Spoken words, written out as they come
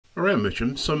Around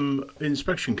Mitcham, some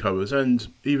inspection covers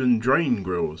and even drain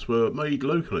grills were made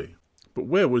locally. But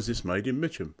where was this made in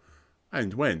Mitcham,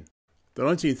 and when? The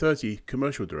 1930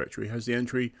 commercial directory has the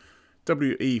entry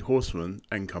W.E. Horsman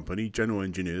and Company, General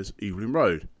Engineers, Evelyn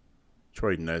Road,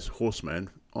 trading as Horsman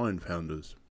Iron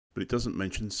Founders, but it doesn't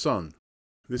mention Son.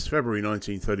 This February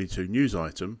 1932 news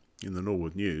item in the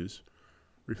Norwood News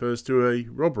refers to a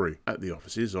robbery at the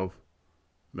offices of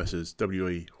Messrs.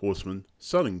 W.E. Horsman,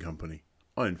 Son and Company,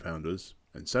 Iron Founders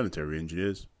and Sanitary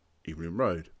Engineers, Evelyn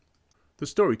Road. The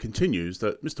story continues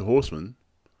that Mr. Horsman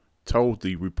told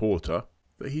the reporter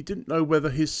that he didn't know whether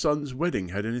his son's wedding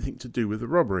had anything to do with the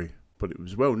robbery, but it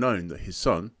was well known that his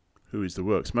son, who is the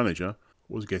works manager,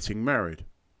 was getting married.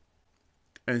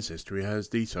 Ancestry has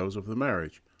details of the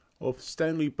marriage of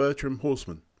Stanley Bertram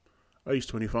Horsman, aged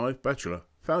 25, bachelor,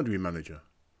 foundry manager,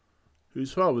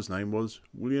 whose father's name was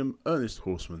William Ernest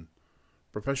Horsman,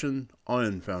 profession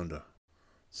iron founder.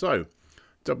 So,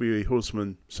 W.E.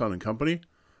 Horsman, Son and Company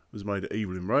was made at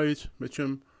Evelyn Road,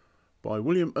 Mitcham, by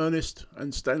William Ernest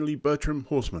and Stanley Bertram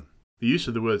Horsman. The use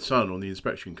of the word son on the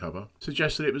inspection cover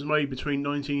suggests that it was made between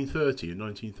 1930 and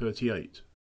 1938.